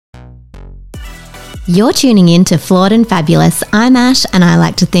You're tuning in to Flawed and Fabulous. I'm Ash, and I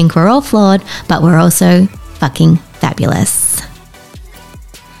like to think we're all flawed, but we're also fucking fabulous.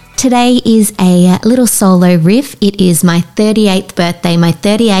 Today is a little solo riff. It is my 38th birthday, my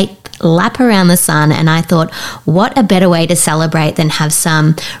 38th lap around the sun, and I thought, what a better way to celebrate than have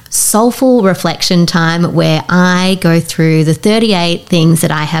some soulful reflection time where I go through the 38 things that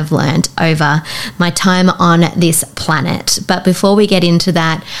I have learned over my time on this planet. But before we get into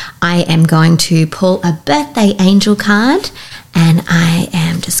that, I am going to pull a birthday angel card, and I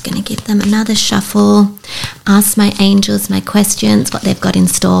am just going to give them another shuffle, ask my angels my questions, what they've got in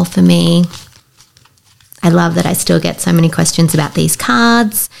store for me. I love that I still get so many questions about these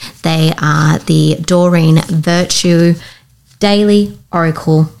cards. They are the Doreen Virtue Daily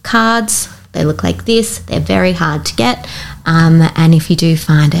Oracle cards. They look like this. They're very hard to get. And if you do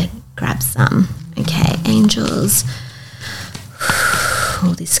find it, grab some. Okay, angels.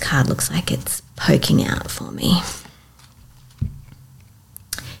 Oh, this card looks like it's poking out for me.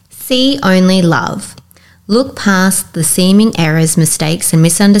 See only love. Look past the seeming errors, mistakes, and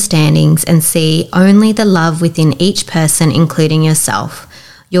misunderstandings and see only the love within each person, including yourself.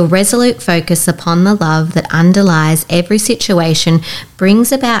 Your resolute focus upon the love that underlies every situation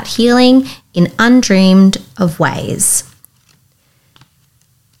brings about healing in undreamed of ways.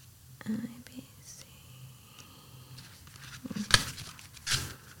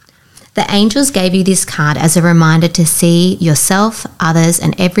 The angels gave you this card as a reminder to see yourself, others,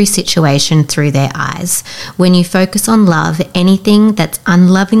 and every situation through their eyes. When you focus on love, anything that's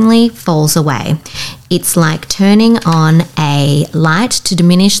unlovingly falls away. It's like turning on a light to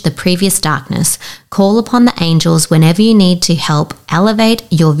diminish the previous darkness. Call upon the angels whenever you need to help elevate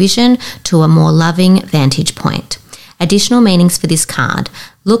your vision to a more loving vantage point. Additional meanings for this card.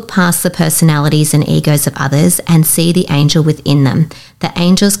 Look past the personalities and egos of others and see the angel within them. The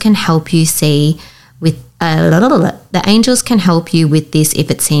angels can help you the angels can help you with this if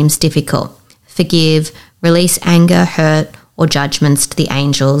it seems difficult. Forgive, release anger, hurt, or judgments to the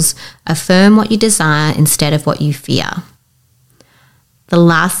angels. Affirm what you desire instead of what you fear. The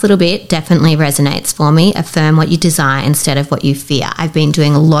last little bit definitely resonates for me. Affirm what you desire instead of what you fear. I've been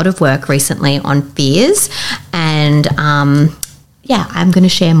doing a lot of work recently on fears, and I'm going to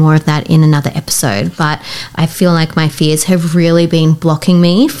share more of that in another episode. But I feel like my fears have really been blocking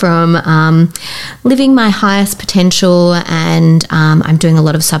me from living my highest potential, and I'm doing a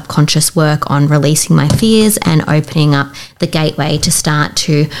lot of subconscious work on releasing my fears and opening up the gateway to start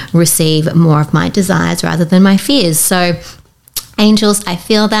to receive more of my desires rather than my fears. So angels, I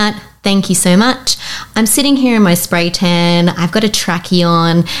feel that. Thank you so much. I'm sitting here in my spray tan. I've got a trackie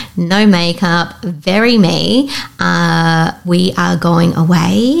on, no makeup, very me. We are going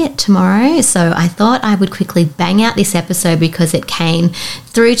away tomorrow, so I thought I would quickly bang out this episode because it came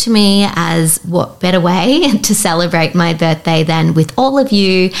through to me as what better way to celebrate my birthday than with all of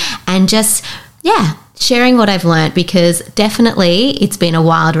you and just, sharing what I've learned, because definitely it's been a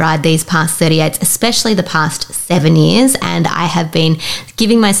wild ride these past 38, especially the past 7 years. And I have been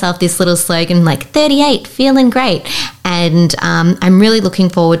giving myself this little slogan like 38, feeling great. And I'm really looking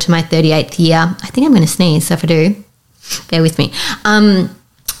forward to my 38th year. I think I'm going to sneeze, so if I do, bear with me.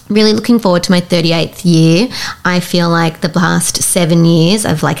 Really looking forward to my 38th year. I feel like the past 7 years,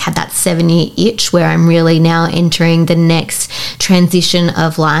 I've had that 7-year itch where I'm really now entering the next transition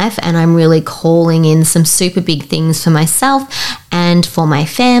of life, and I'm really calling in some super big things for myself and for my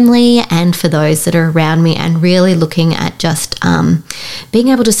family and for those that are around me, and really looking at just being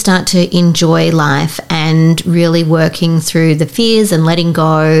able to start to enjoy life and really working through the fears and letting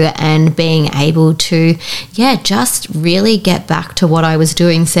go and being able to, just really get back to what I was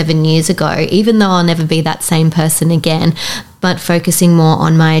doing 7 years ago, even though I'll never be that same person again, but focusing more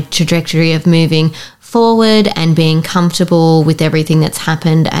on my trajectory of moving forward and being comfortable with everything that's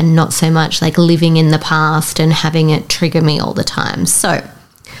happened and not so much living in the past and having it trigger me all the time. So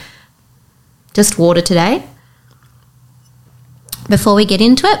just water today. Before we get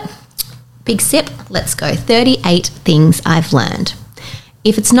into it, big sip, let's go. 38 things I've learned.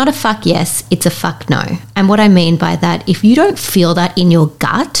 If it's not a fuck yes, it's a fuck no. And what I mean by that, if you don't feel that in your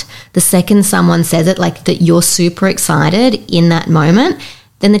gut, the second someone says it, that you're super excited in that moment,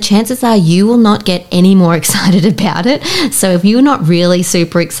 then the chances are you will not get any more excited about it. So if you're not really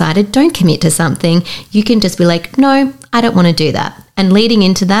super excited, don't commit to something. You can just be like, no, I don't want to do that. And leading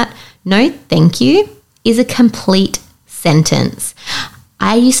into that, no, thank you, is a complete sentence.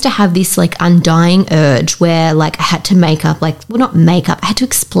 I used to have this like undying urge where like I had to make up, like, well, not make up, I had to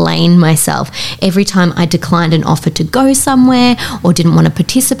explain myself every time I declined an offer to go somewhere or didn't want to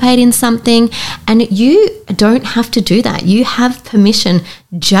participate in something. And you don't have to do that. You have permission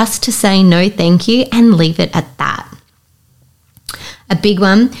just to say no, thank you, and leave it at that. A big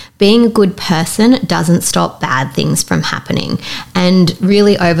one, being a good person doesn't stop bad things from happening. And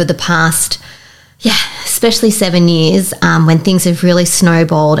really over the past, especially 7 years, when things have really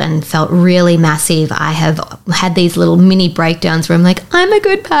snowballed and felt really massive, I have had these little mini breakdowns where I'm like, I'm a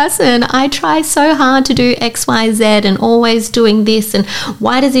good person. I try so hard to do X, Y, Z and always doing this. And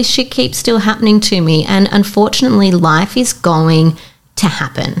why does this shit keep still happening to me? And unfortunately, life is going to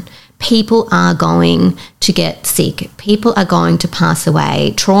happen. People are going to get sick. People are going to pass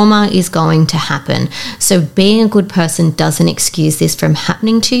away. Trauma is going to happen. So being a good person doesn't excuse this from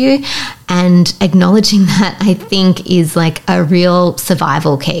happening to you. And acknowledging that, I think, is like a real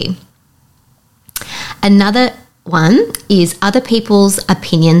survival key. Another one is other people's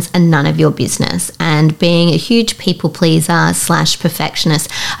opinions are none of your business. And being a huge people pleaser / perfectionist,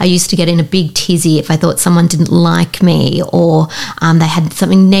 I used to get in a big tizzy if I thought someone didn't like me, or they had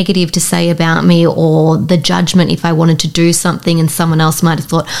something negative to say about me, or the judgment if I wanted to do something and someone else might have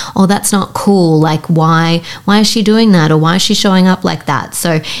thought, oh, that's not cool. Like, why is she doing that? Or why is she showing up like that?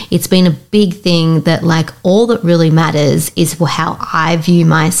 So it's been a big thing that like all that really matters is how I view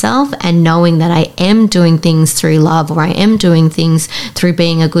myself, and knowing that I am doing things through love, or I am doing things through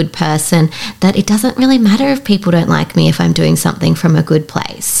being a good person, that it doesn't really matter if people don't like me if I'm doing something from a good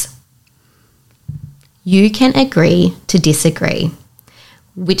place. You can agree to disagree,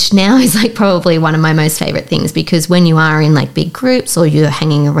 which now is like probably one of my most favorite things, because when you are in like big groups, or you're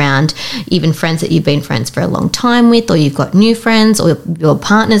hanging around even friends that you've been friends for a long time with, or you've got new friends or your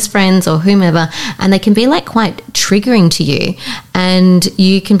partner's friends or whomever, and they can be like quite triggering to you, and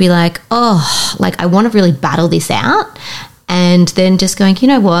you can be like, oh, like I want to really battle this out, and then just going, you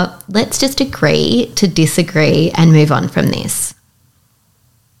know what, let's just agree to disagree and move on from this.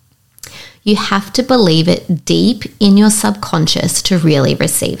 You have to believe it deep in your subconscious to really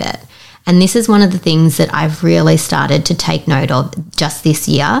receive it. And this is one of the things that I've really started to take note of just this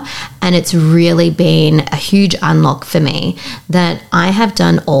year. And it's really been a huge unlock for me that I have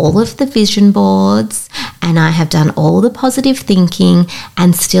done all of the vision boards and I have done all the positive thinking,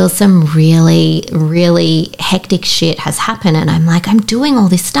 and still some really, really hectic shit has happened. And I'm like, I'm doing all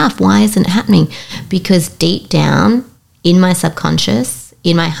this stuff. Why isn't it happening? Because deep down in my subconscious,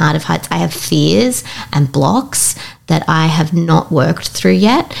 in my heart of hearts, I have fears and blocks that I have not worked through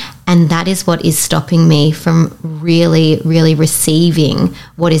yet. And that is what is stopping me from really, really receiving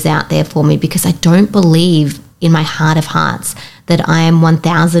what is out there for me, because I don't believe in my heart of hearts that I am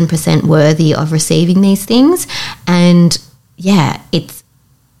 1000% worthy of receiving these things. And it's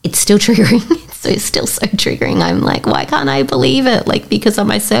still triggering. It's still so triggering. I'm like, why can't I believe it? Like, because on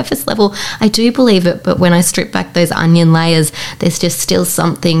my surface level, I do believe it. But when I strip back those onion layers, there's just still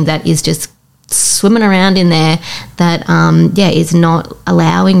something that is just swimming around in there that, is not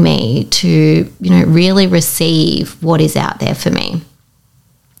allowing me to, really receive what is out there for me.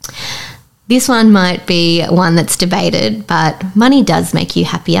 This one might be one that's debated, but money does make you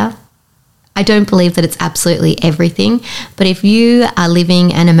happier. I don't believe that it's absolutely everything, but if you are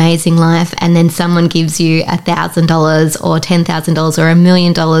living an amazing life and then someone gives you $1,000 or $10,000 or $1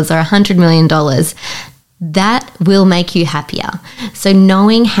 million or $100 million, that will make you happier. So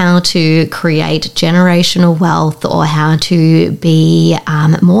knowing how to create generational wealth, or how to be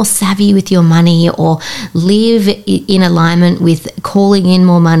more savvy with your money, or live in alignment with calling in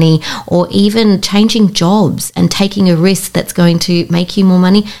more money, or even changing jobs and taking a risk that's going to make you more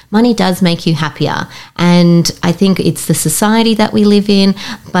money, money does make you happier. And I think it's the society that we live in,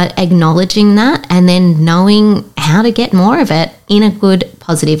 but acknowledging that and then knowing how to get more of it in a good,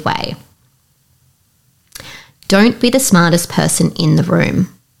 positive way. Don't be the smartest person in the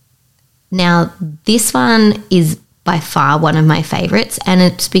room. Now, this one is by far one of my favorites, and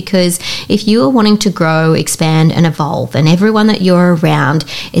it's because if you are wanting to grow, expand and evolve, and everyone that you're around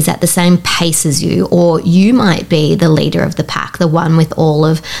is at the same pace as you, or you might be the leader of the pack, the one with all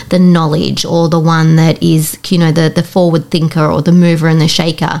of the knowledge, or the one that is, the forward thinker or the mover and the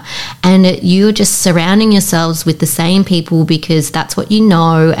shaker, and you're just surrounding yourselves with the same people because that's what you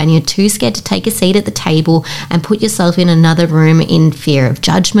know, and you're too scared to take a seat at the table and put yourself in another room in fear of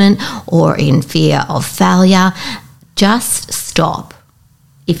judgment or in fear of failure. Just stop.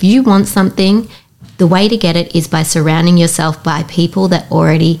 If you want something, the way to get it is by surrounding yourself by people that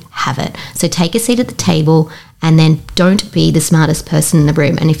already have it. So take a seat at the table, and then don't be the smartest person in the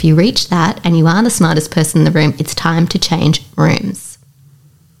room. And if you reach that and you are the smartest person in the room, it's time to change rooms.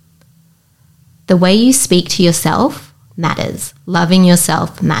 The way you speak to yourself matters. Loving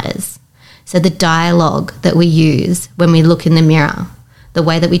yourself matters. So the dialogue that we use when we look in the mirror, the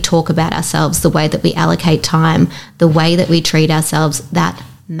way that we talk about ourselves, the way that we allocate time, the way that we treat ourselves, that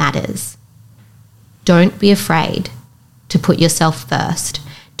matters. Don't be afraid to put yourself first.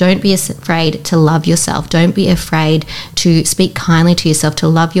 Don't be afraid to love yourself. Don't be afraid to speak kindly to yourself, to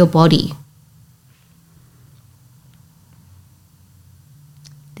love your body.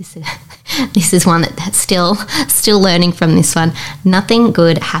 This is one that's still learning from this one. Nothing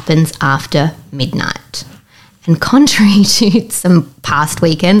good happens after midnight. And contrary to some past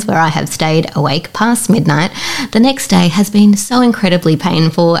weekends where I have stayed awake past midnight, the next day has been so incredibly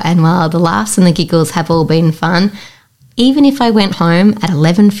painful, and while the laughs and the giggles have all been fun, even if I went home at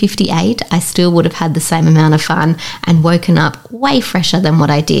 11:58, I still would have had the same amount of fun and woken up way fresher than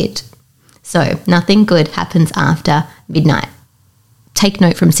what I did. So nothing good happens after midnight. Take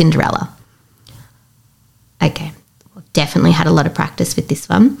note from Cinderella. Okay. Definitely had a lot of practice with this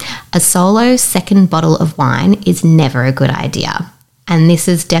one. A solo second bottle of wine is never a good idea. And this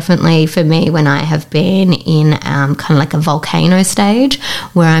is definitely for me when I have been in kind of like a volcano stage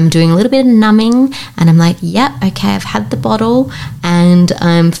where I'm doing a little bit of numbing and I'm like, yep, okay, I've had the bottle and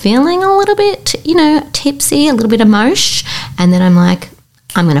I'm feeling a little bit, tipsy, a little bit emosh. And then I'm like,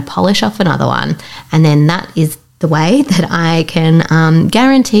 I'm going to polish off another one. And then that is the way that I can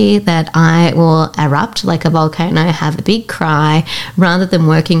guarantee that I will erupt like a volcano, have a big cry, rather than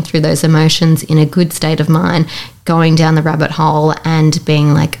working through those emotions in a good state of mind, going down the rabbit hole and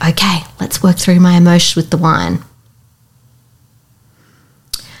being like, okay, let's work through my emotions with the wine.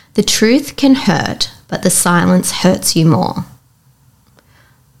 The truth can hurt, but the silence hurts you more.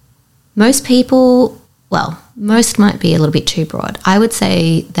 Most people, most might be a little bit too broad. I would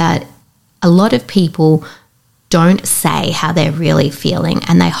say that a lot of people don't say how they're really feeling,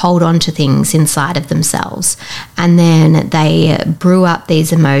 and they hold on to things inside of themselves, and then they brew up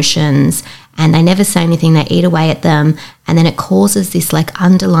these emotions and they never say anything, they eat away at them, and then it causes this like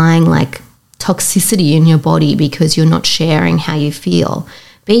underlying like toxicity in your body because you're not sharing how you feel.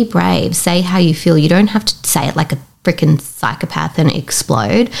 Be brave, say how you feel. You don't have to say it like a freaking psychopath and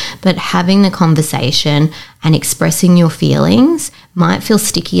explode, but having the conversation and expressing your feelings might feel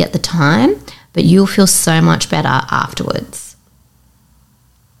sticky at the time, but you'll feel so much better afterwards.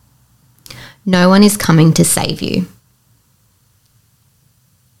 No one is coming to save you.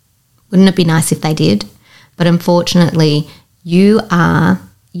 Wouldn't it be nice if they did? But unfortunately, you are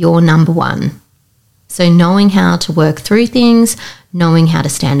your number one. So knowing how to work through things, knowing how to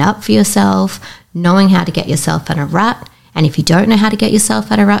stand up for yourself, knowing how to get yourself out of a rut, and if you don't know how to get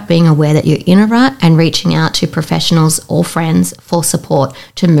yourself out of a rut, being aware that you're in a rut and reaching out to professionals or friends for support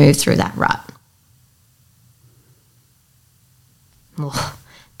to move through that rut. Oh,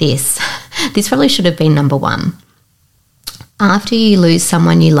 this probably should have been number one. After you lose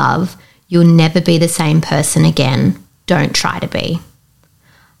someone you love, you'll never be the same person again. Don't try to be.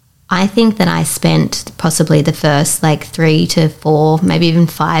 I think that I spent possibly the first 3 to 4, maybe even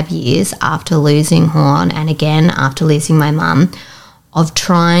 5 years after losing Horn, and again after losing my mum, of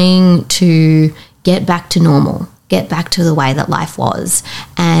trying to get back to normal, get back to the way that life was.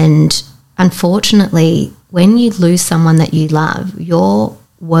 And unfortunately, when you lose someone that you love, your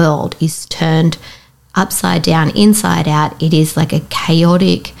world is turned upside down, inside out. It is like a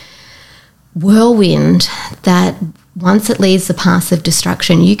chaotic whirlwind that once it leaves the path of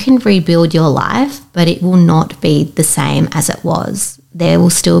destruction, you can rebuild your life, but it will not be the same as it was. There will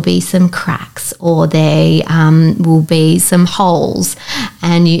still be some cracks, or there will be some holes.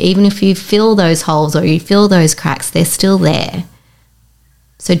 And even if you fill those holes or you fill those cracks, they're still there.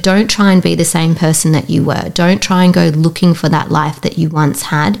 So don't try and be the same person that you were. Don't try and go looking for that life that you once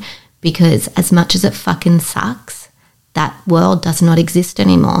had, because as much as it fucking sucks, that world does not exist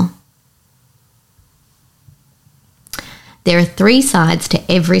anymore. There are 3 sides to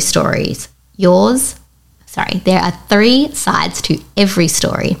every story. There are 3 sides to every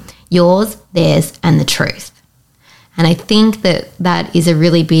story. Yours, theirs, and the truth. And I think that is a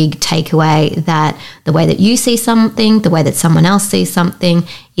really big takeaway, that the way that you see something, the way that someone else sees something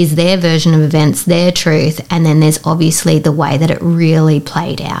is their version of events, their truth, and then there's obviously the way that it really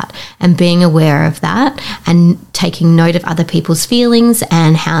played out. And being aware of that and taking note of other people's feelings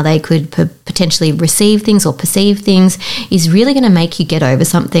and how they could potentially receive things or perceive things is really going to make you get over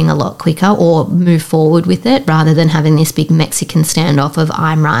something a lot quicker or move forward with it, rather than having this big Mexican standoff of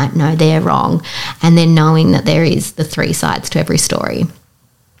I'm right, no, they're wrong, and then knowing that there is the 3 sides to every story.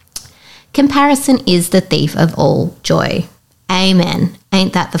 Comparison is the thief of all joy. Amen.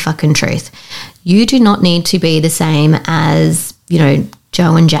 Ain't that the fucking truth? You do not need to be the same as,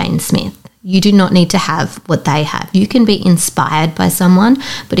 Joe and Jane Smith. You do not need to have what they have. You can be inspired by someone,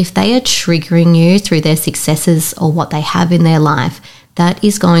 but if they are triggering you through their successes or what they have in their life, that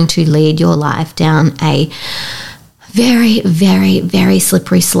is going to lead your life down a very, very, very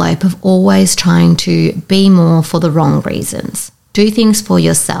slippery slope of always trying to be more for the wrong reasons. Do things for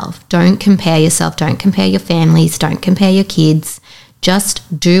yourself. Don't compare yourself. Don't compare your families. Don't compare your kids.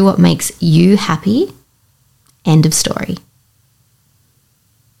 Just do what makes you happy. End of story.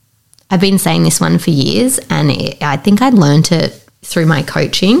 I've been saying this one for years, and I think I learned it through my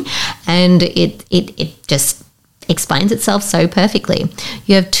coaching, and it just explains itself so perfectly.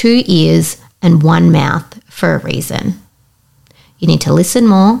 You have 2 ears and 1 mouth for a reason. You need to listen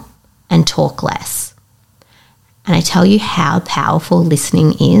more and talk less. And I tell you how powerful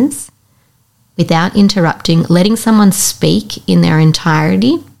listening is. Without interrupting, letting someone speak in their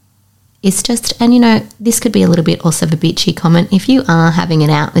entirety is just, and this could be a little bit also of a bitchy comment. If you are having it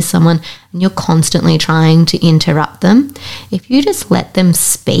out with someone and you're constantly trying to interrupt them, if you just let them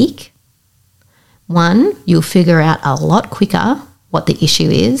speak, 1, you'll figure out a lot quicker what the issue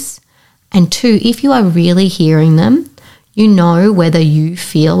is. And 2, if you are really hearing them, you know whether you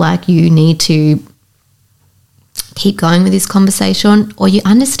feel like you need to keep going with this conversation, or you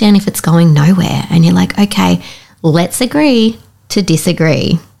understand if it's going nowhere and you're like, okay, let's agree to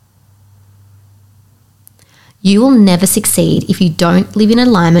disagree. You will never succeed if you don't live in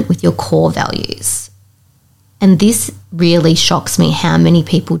alignment with your core values. And this really shocks me, how many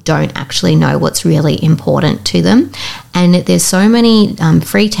people don't actually know what's really important to them. And there's so many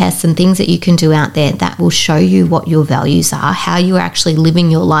free tests and things that you can do out there that will show you what your values are, how you are actually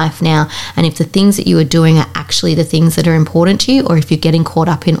living your life now, and if the things that you are doing are actually the things that are important to you, or if you're getting caught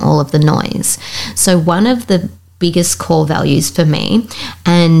up in all of the noise. So one of the biggest core values for me,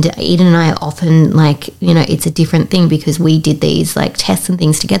 and Eden and I often it's a different thing because we did these tests and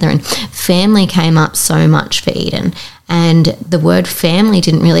things together, and family came up so much for Eden, and the word family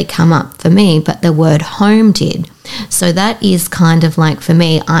didn't really come up for me, but the word home did. So that is kind of for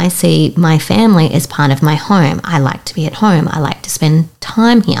me, I see my family as part of my home. I like to be at home. I like to spend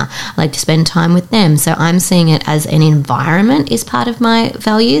time here. I like to spend time with them. So I'm seeing it as an environment is part of my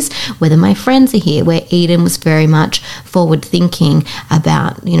values, whether my friends are here, where Eden was very much forward thinking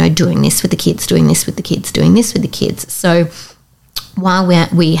about, doing this with the kids, doing this with the kids, doing this with the kids. So while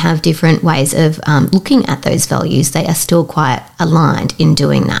we have different ways of looking at those values, they are still quite aligned in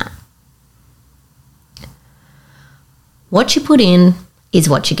doing that. What you put in is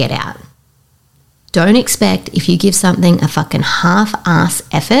what you get out. Don't expect if you give something a fucking half-ass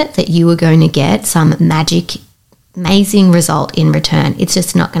effort that you are going to get some magic, amazing result in return. It's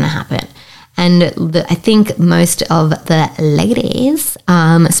just not going to happen. And I think most of the ladies,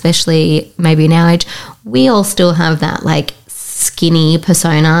 especially maybe in our age, we all still have that skinny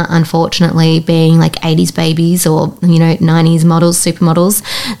persona, unfortunately, being 80s babies or 90s models, supermodels,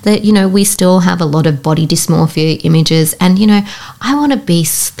 that we still have a lot of body dysmorphia images, and I want to be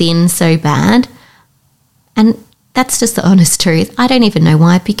thin so bad, and that's just the honest truth. I don't even know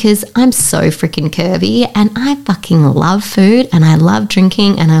why, because I'm so freaking curvy and I fucking love food and I love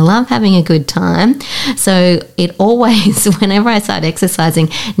drinking and I love having a good time. So it always, whenever I start exercising,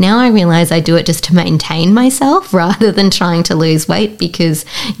 now I realize I do it just to maintain myself rather than trying to lose weight, because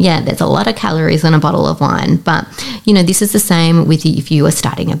there's a lot of calories in a bottle of wine. But this is the same with you if you are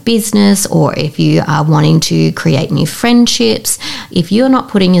starting a business, or if you are wanting to create new friendships. If you're not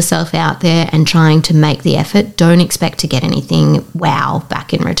putting yourself out there and trying to make the effort, don't expect to get anything wow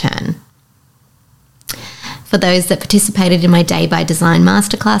back in return. For those that participated in my Day by Design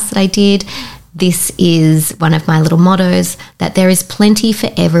masterclass that I did, this is one of my little mottos, that there is plenty for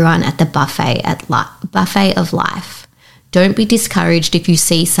everyone at the buffet of life. Don't be discouraged if you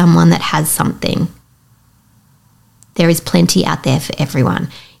see someone that has something. There is plenty out there for everyone.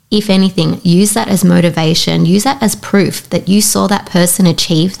 If anything, use that as motivation, use that as proof that you saw that person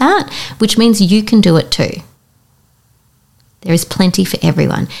achieve that, which means you can do it too. There is plenty for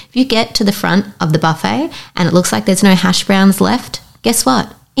everyone. If you get to the front of the buffet and it looks like there's no hash browns left, guess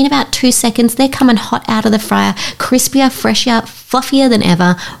what? In about 2 seconds, they're coming hot out of the fryer, crispier, fresher, fluffier than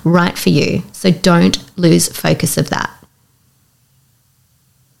ever, right for you. So don't lose focus of that.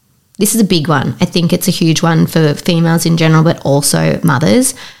 This is a big one. I think it's a huge one for females in general, but also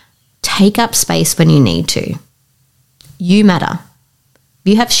mothers. Take up space when you need to. You matter.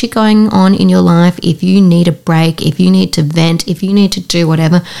 If you have shit going on in your life, if you need a break, if you need to vent, if you need to do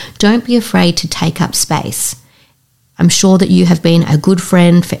whatever, don't be afraid to take up space. I'm sure that you have been a good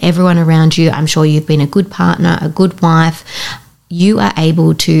friend for everyone around you. I'm sure you've been a good partner, a good wife. You are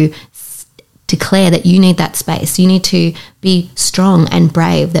able to declare that you need that space. You need to be strong and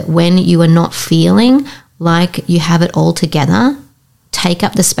brave, that when you are not feeling like you have it all together, take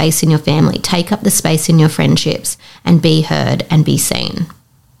up the space in your family, take up the space in your friendships, and be heard and be seen.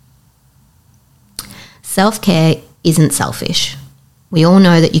 Self-care isn't selfish. We all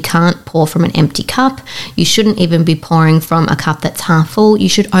know that you can't pour from an empty cup. You shouldn't even be pouring from a cup that's half full. You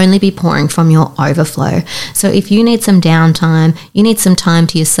should only be pouring from your overflow. So if you need some downtime, you need some time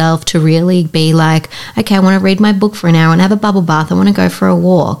to yourself to really be like, okay, I want to read my book for an hour and have a bubble bath. I want to go for a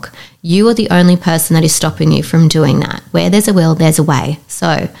walk. You are the only person that is stopping you from doing that. Where there's a will, there's a way.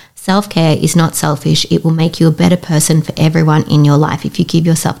 So self-care is not selfish. It will make you a better person for everyone in your life if you give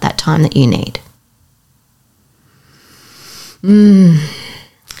yourself that time that you need.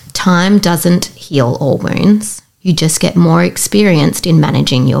 Time doesn't heal all wounds. You just get more experienced in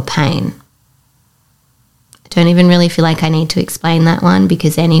managing your pain. I don't even really feel like I need to explain that one,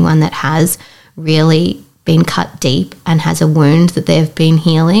 because anyone that has really been cut deep and has a wound that they've been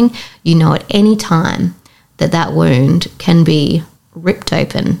healing, you know at any time that that wound can be ripped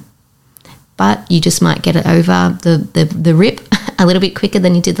open. But you just might get it over the rip a little bit quicker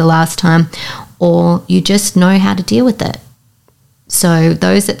than you did the last time, or you just know how to deal with it. So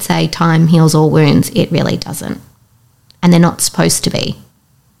those that say time heals all wounds, it really doesn't. And they're not supposed to be.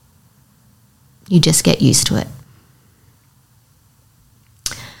 You just get used to it.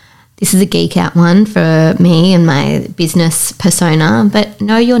 This is a geek out one for me and my business persona, but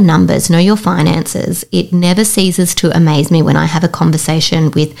know your numbers, know your finances. It never ceases to amaze me when I have a conversation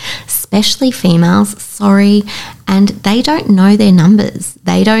with especially females, and they don't know their numbers.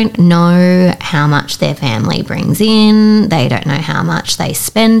 They don't know how much their family brings in. They don't know how much they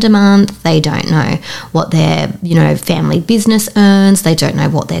spend a month. They don't know what their, family business earns. They don't know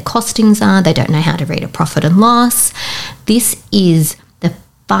what their costings are. They don't know how to read a profit and loss. This is the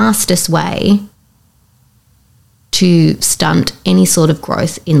fastest way to stunt any sort of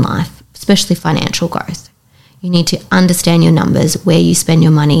growth in life, especially financial growth. You need to understand your numbers, where you spend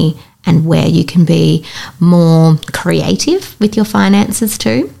your money, and where you can be more creative with your finances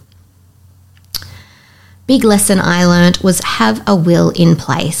too. Big lesson I learned was have a will in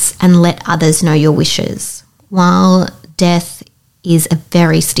place and let others know your wishes. While death is a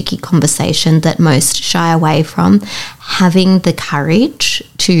very sticky conversation that most shy away from, having the courage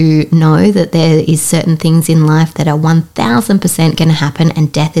to know that there is certain things in life that are 1000% going to happen,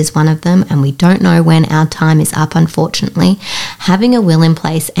 and death is one of them, and we don't know when our time is up, unfortunately. Having a will in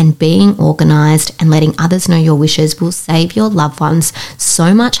place and being organised and letting others know your wishes will save your loved ones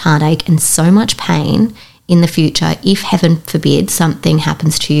so much heartache and so much pain in the future if, heaven forbid, something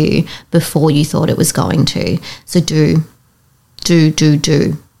happens to you before you thought it was going to. So do.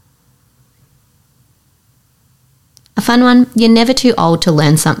 A fun one, you're never too old to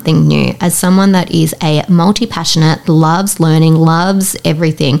learn something new. As someone that is a multi-passionate, loves learning, loves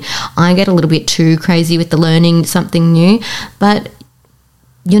everything, I get a little bit too crazy with the learning something new, but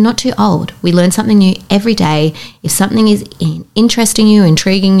you're not too old. We learn something new every day. If something is interesting you,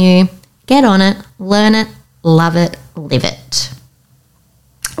 intriguing you, get on it, learn it, love it, live it.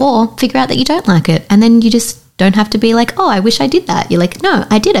 Or figure out that you don't like it, and then you just don't have to be like, oh, I wish I did that. You're like, no,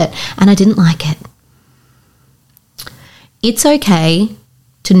 I did it and I didn't like it. It's okay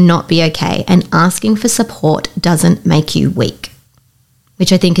to not be okay, and asking for support doesn't make you weak,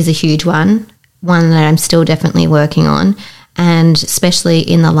 which I think is a huge one that I'm still definitely working on. And especially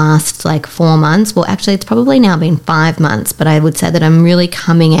in the last 4 months, well, actually it's probably now been 5 months, but I would say that I'm really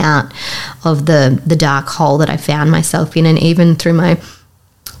coming out of the dark hole that I found myself in. And even through my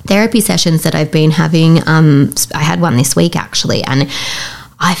therapy sessions that I've been having, I had one this week actually, and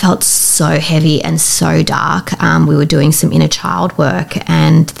I felt so heavy and so dark. We were doing some inner child work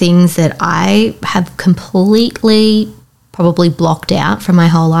and things that I have completely probably blocked out from my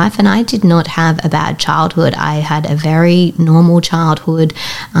whole life. And I did not have a bad childhood. I had a very normal childhood,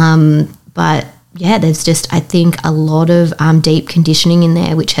 but yeah, there's just, I think, a lot of deep conditioning in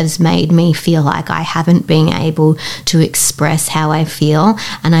there, which has made me feel like I haven't been able to express how I feel.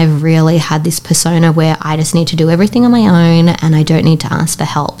 And I've really had this persona where I just need to do everything on my own and I don't need to ask for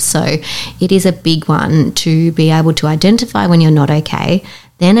help. So it is a big one to be able to identify when you're not okay,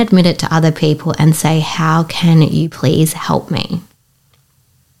 then admit it to other people and say, how can you please help me?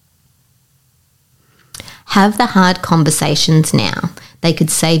 Have the hard conversations now. They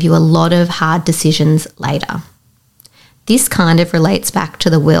could save you a lot of hard decisions later. This kind of relates back to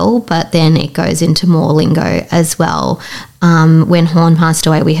the will, but then it goes into more lingo as well. When Horn passed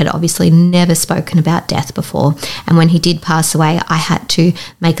away, we had obviously never spoken about death before. And when he did pass away, I had to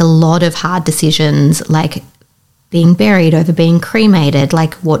make a lot of hard decisions, like being buried over being cremated.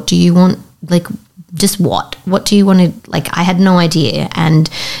 Like, what do you want like, just what do you want to, like, I had no idea. And,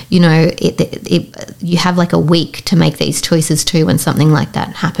 you know, you have like a week to make these choices too when something like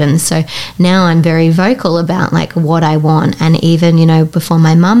that happens. So now I'm very vocal about like what I want. And even, you know, before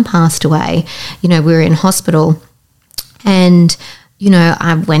my mum passed away, you know, we were in hospital, and, you know,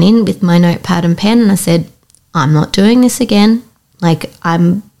 I went in with my notepad and pen and I said, I'm not doing this again. Like,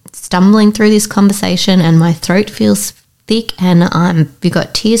 I'm stumbling through this conversation and my throat feels thick and you've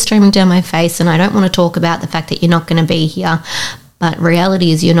got tears streaming down my face, and I don't want to talk about the fact that you're not going to be here, but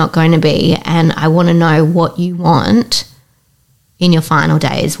reality is you're not going to be, and I want to know what you want in your final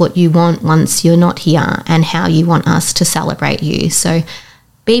days, what you want once you're not here, and how you want us to celebrate you. So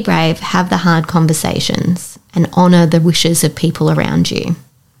be brave, have the hard conversations, and honour the wishes of people around you.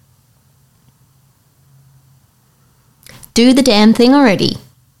 Do the damn thing already.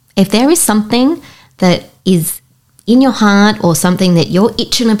 If there is something that is in your heart or something that you're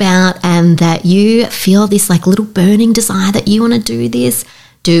itching about and that you feel this like little burning desire that you want to do this,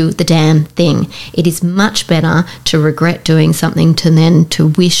 do the damn thing. It is much better to regret doing something than to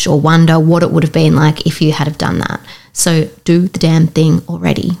wish or wonder what it would have been like if you had have done that. So do the damn thing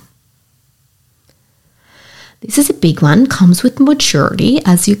already. This is a big one, comes with maturity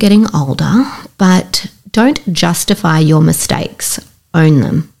as you're getting older, but don't justify your mistakes, own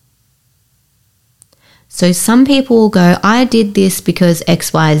them. So some people will go, I did this because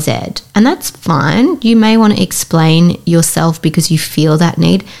X, Y, Z, and that's fine. You may want to explain yourself because you feel that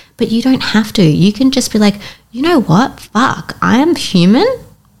need, but you don't have to. You can just be like, you know what? Fuck, I am human.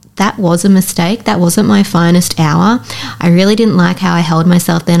 That was a mistake. That wasn't my finest hour. I really didn't like how I held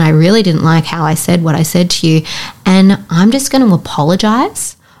myself then. I really didn't like how I said what I said to you. And I'm just going to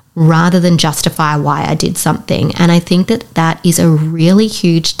apologize rather than justify why I did something. And I think that that is a really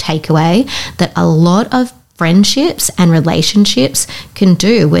huge takeaway that a lot of friendships and relationships can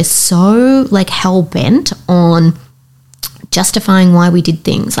do. We're so like hell bent on justifying why we did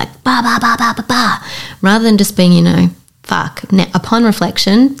things, like rather than just being, you know, fuck. Now, upon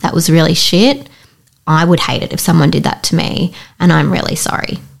reflection, that was really shit. I would hate it if someone did that to me, and I'm really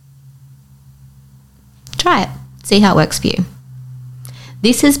sorry. Try it. See how it works for you.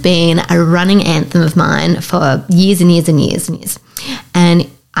 This has been a running anthem of mine for years and years and years and years, and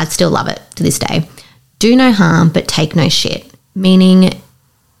I still love it to this day. Do no harm, but take no shit, meaning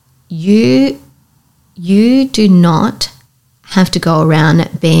you do not have to go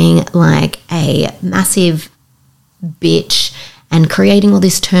around being like a massive bitch and creating all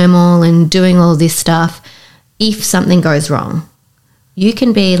this turmoil and doing all this stuff if something goes wrong. You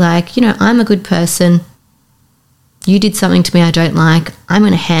can be like, you know, I'm a good person. You did something to me I don't like. I'm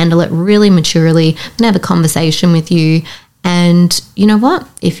going to handle it really maturely. I'm going to have a conversation with you. And you know what?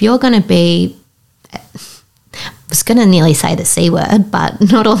 If you're going to be, I was going to nearly say the C word, but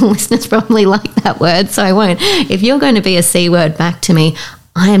not all the listeners probably like that word, so I won't. If you're going to be a C word back to me,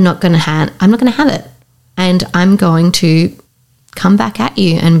 I'm not going to have it. And I'm going to come back at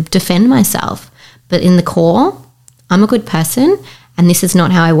you and defend myself. But in the core, I'm a good person, and this is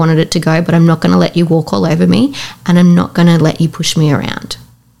not how I wanted it to go, but I'm not going to let you walk all over me, and I'm not going to let you push me around.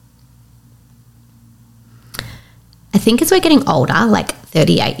 I think as we're getting older, like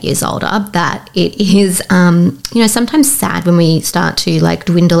 38 years older, that it is, sometimes sad when we start to like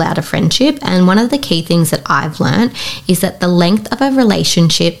dwindle out of friendship. And one of the key things that I've learned is that the length of a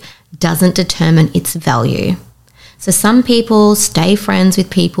relationship doesn't determine its value. So some people stay friends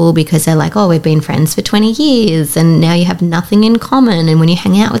with people because they're like, oh, we've been friends for 20 years and now you have nothing in common. And when you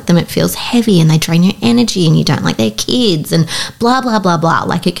hang out with them, it feels heavy and they drain your energy and you don't like their kids and blah, blah, blah, blah.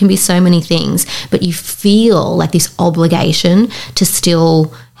 Like it can be so many things, but you feel like this obligation to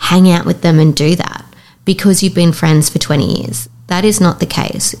still hang out with them and do that because you've been friends for 20 years. That is not the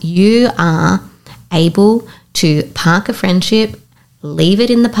case. You are able to park a friendship, leave it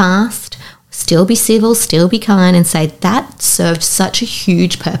in the past, still be civil, still be kind, and say that served such a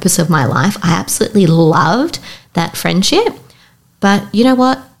huge purpose of my life. I absolutely loved that friendship. But you know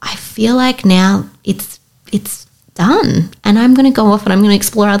what? I feel like now it's done. And I'm going to go off and I'm going to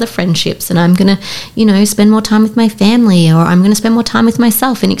explore other friendships and I'm going to, spend more time with my family, or I'm going to spend more time with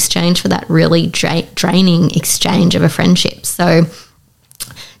myself in exchange for that really draining exchange of a friendship. So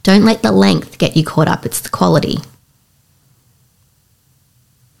don't let the length get you caught up. It's the quality.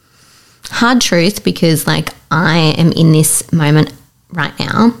 Hard truth, because like I am in this moment right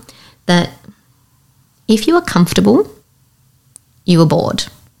now, that if you are comfortable, you are bored,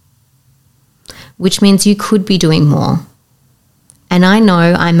 which means you could be doing more. And I know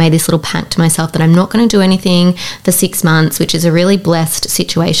I made this little pact to myself that I'm not going to do anything for 6 months, which is a really blessed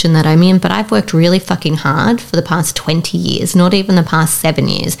situation that I'm in. But I've worked really fucking hard for the past 20 years, not even the past 7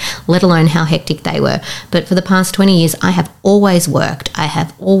 years, let alone how hectic they were. But for the past 20 years, I have always worked. I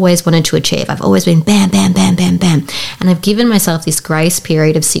have always wanted to achieve. I've always been bam, bam, bam, bam, bam. And I've given myself this grace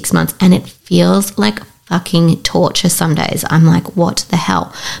period of 6 months, and it feels like fucking torture some days. I'm like, what the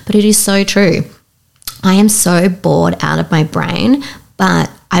hell? But it is so true. I am so bored out of my brain, but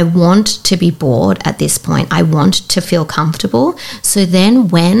I want to be bored at this point. I want to feel comfortable. So then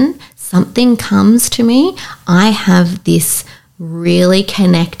when something comes to me, I have this really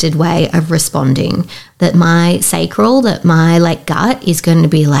connected way of responding, that my sacral, that my gut is going to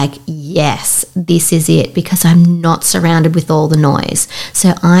be like, yes, this is it, because I'm not surrounded with all the noise.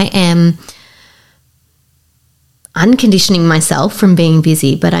 So I am unconditioning myself from being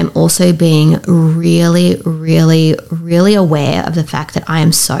busy, but I'm also being really, really, really aware of the fact that I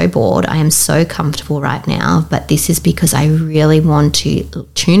am so bored. I am so comfortable right now, but this is because I really want to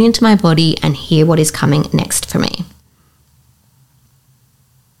tune into my body and hear what is coming next for me.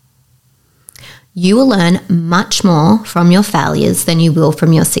 You will learn much more from your failures than you will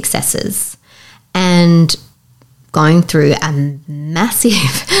from your successes. And going through a massive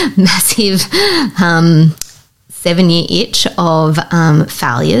 7-year itch of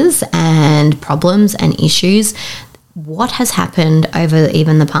failures and problems and issues, what has happened over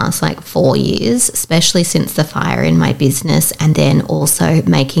even the past 4 years, especially since the fire in my business, and then also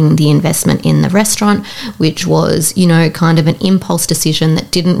making the investment in the restaurant, which was, kind of an impulse decision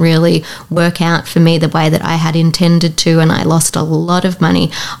that didn't really work out for me the way that I had intended to, and I lost a lot of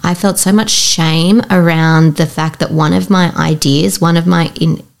money. I felt so much shame around the fact that one of my ideas, one of my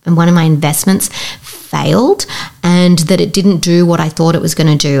investments failed, and that it didn't do what I thought it was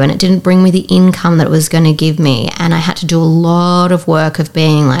going to do, and it didn't bring me the income that it was going to give me. And I had to do a lot of work of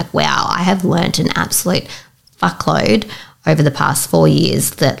being like, wow, I have learned an absolute fuckload over the past 4 years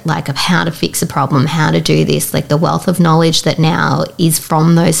that of how to fix a problem, how to do this, the wealth of knowledge that now is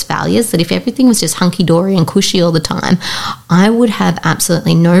from those failures, that if everything was just hunky-dory and cushy all the time, I would have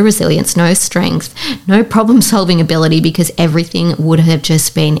absolutely no resilience, no strength, no problem-solving ability, because everything would have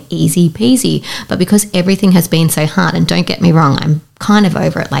just been easy peasy. But because everything has been so hard, and don't get me wrong, I'm kind of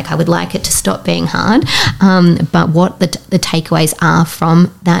over it. I would like it to stop being hard. But what the takeaways are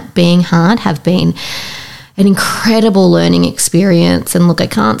from that being hard have been an incredible learning experience. And look, I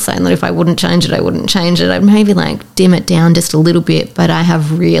can't say that if I wouldn't change it, I wouldn't change it. I'd maybe dim it down just a little bit, but I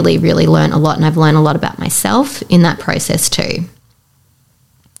have really, really learned a lot, and I've learned a lot about myself in that process too.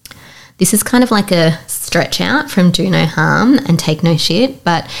 This is kind of like a stretch out from do no harm and take no shit,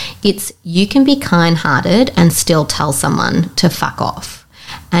 but it's, you can be kind-hearted and still tell someone to fuck off.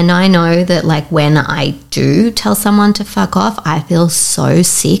 And I know that when I do tell someone to fuck off, I feel so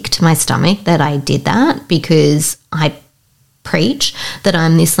sick to my stomach that I did that, because I preach that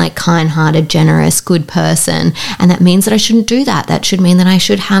I'm this kind-hearted, generous, good person, and that means that I shouldn't do that. That should mean that I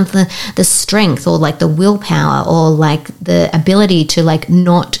should have the strength, or the willpower, or the ability to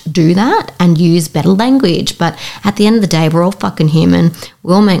not do that and use better language. But at the end of the day, we're all fucking human.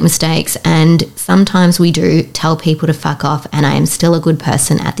 We all make mistakes, and sometimes we do tell people to fuck off, and I am still a good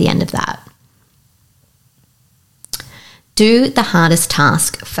person at the end of that. Do the hardest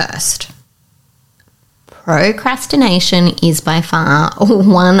task first. Procrastination is by far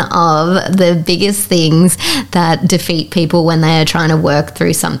one of the biggest things that defeat people when they are trying to work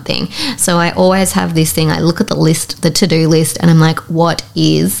through something. So I always have this thing, I look at the list, the to-do list, and I'm like, what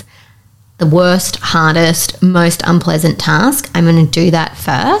is the worst, hardest, most unpleasant task? I'm going to do that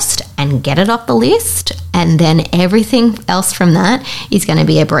first and get it off the list, and then everything else from that is going to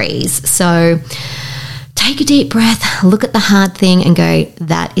be a breeze. So take a deep breath, look at the hard thing and go,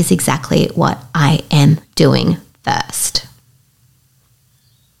 that is exactly what I am doing first.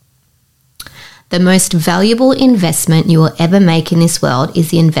 The most valuable investment you will ever make in this world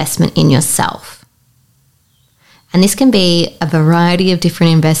is the investment in yourself. And this can be a variety of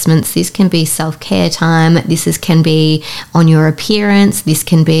different investments. This can be self-care time. Can be on your appearance. This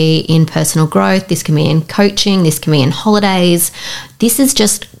can be in personal growth. This can be in coaching. This can be in holidays. This is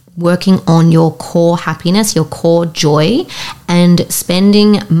just working on your core happiness, your core joy, and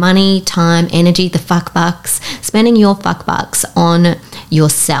spending money, time, energy, the fuck bucks, spending your fuck bucks on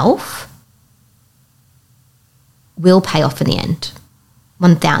yourself will pay off in the end.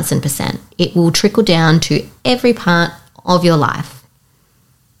 1000%. It will trickle down to every part of your life.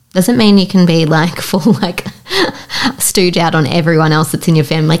 Doesn't mean you can be full stooge out on everyone else that's in your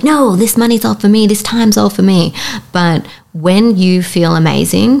family. No, this money's all for me, this time's all for me. But when you feel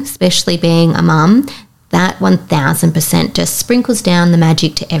amazing, especially being a mum, that 1000% just sprinkles down the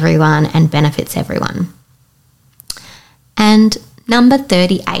magic to everyone and benefits everyone. And number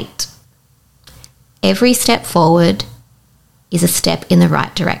 38, every step forward is a step in the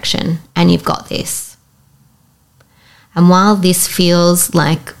right direction, and you've got this. And while this feels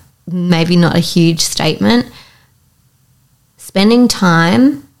like maybe not a huge statement, spending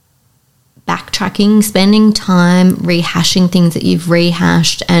time backtracking, spending time rehashing things that you've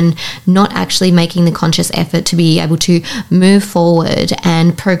rehashed and not actually making the conscious effort to be able to move forward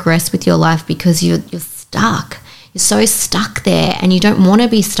and progress with your life because you're stuck. You're so stuck there and you don't want to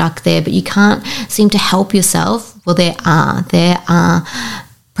be stuck there, but you can't seem to help yourself. Well, there are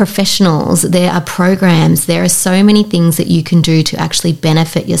professionals, there are programs, there are so many things that you can do to actually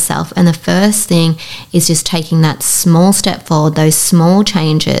benefit yourself. And the first thing is just taking that small step forward, those small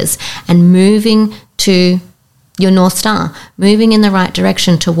changes, and moving to your North Star, moving in the right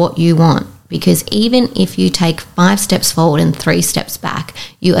direction to what you want. Because even if you take 5 steps forward and 3 steps back,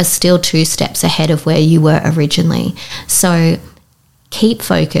 you are still 2 steps ahead of where you were originally. So keep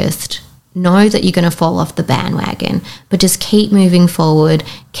focused. Know that you're going to fall off the bandwagon, but just keep moving forward.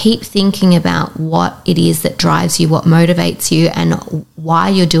 Keep thinking about what it is that drives you, what motivates you, and why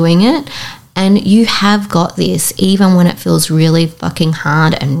you're doing it. And you have got this, even when it feels really fucking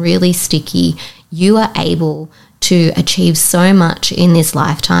hard and really sticky. You are able to achieve so much in this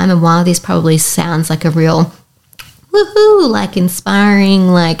lifetime. And while this probably sounds like a real woohoo, like inspiring,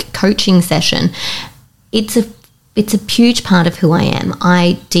 like coaching session, it's a huge part of who I am.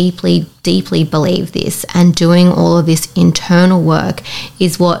 I deeply, deeply believe this, and doing all of this internal work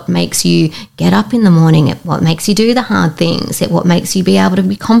is what makes you get up in the morning, what makes you do the hard things, what makes you be able to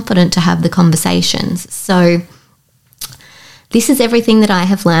be confident to have the conversations. So this is everything that I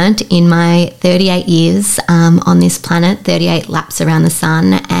have learned in my 38 years on this planet, 38 laps around the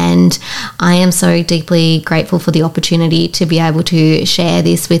sun, and I am so deeply grateful for the opportunity to be able to share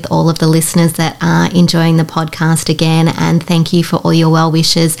this with all of the listeners that are enjoying the podcast again, and thank you for all your well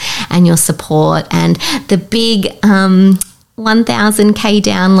wishes and your support and the big 1,000k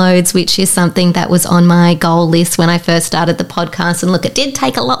downloads, which is something that was on my goal list when I first started the podcast. And look, it did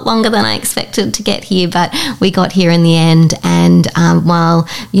take a lot longer than I expected to get here, but we got here in the end. And while,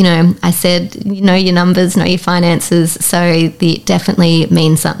 I said, know your numbers, know your finances. So it definitely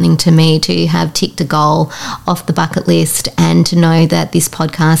means something to me to have ticked a goal off the bucket list and to know that this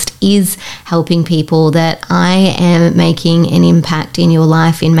podcast is helping people, that I am making an impact in your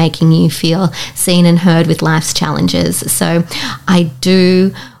life in making you feel seen and heard with life's challenges. So I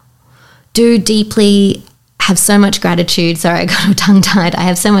do deeply have so much gratitude. Sorry, I got tongue-tied. I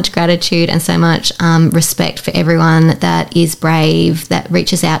have so much gratitude and so much respect for everyone that is brave, that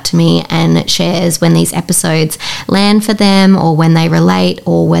reaches out to me and shares when these episodes land for them or when they relate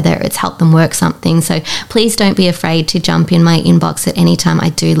or whether it's helped them work something. So please don't be afraid to jump in my inbox at any time. I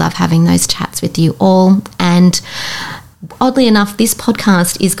do love having those chats with you all. And oddly enough, this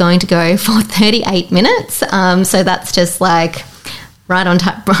podcast is going to go for 38 minutes. So that's just like right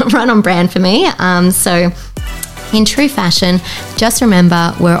on brand for me. So in true fashion, just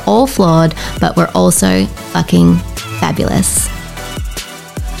remember, we're all flawed, but we're also fucking fabulous.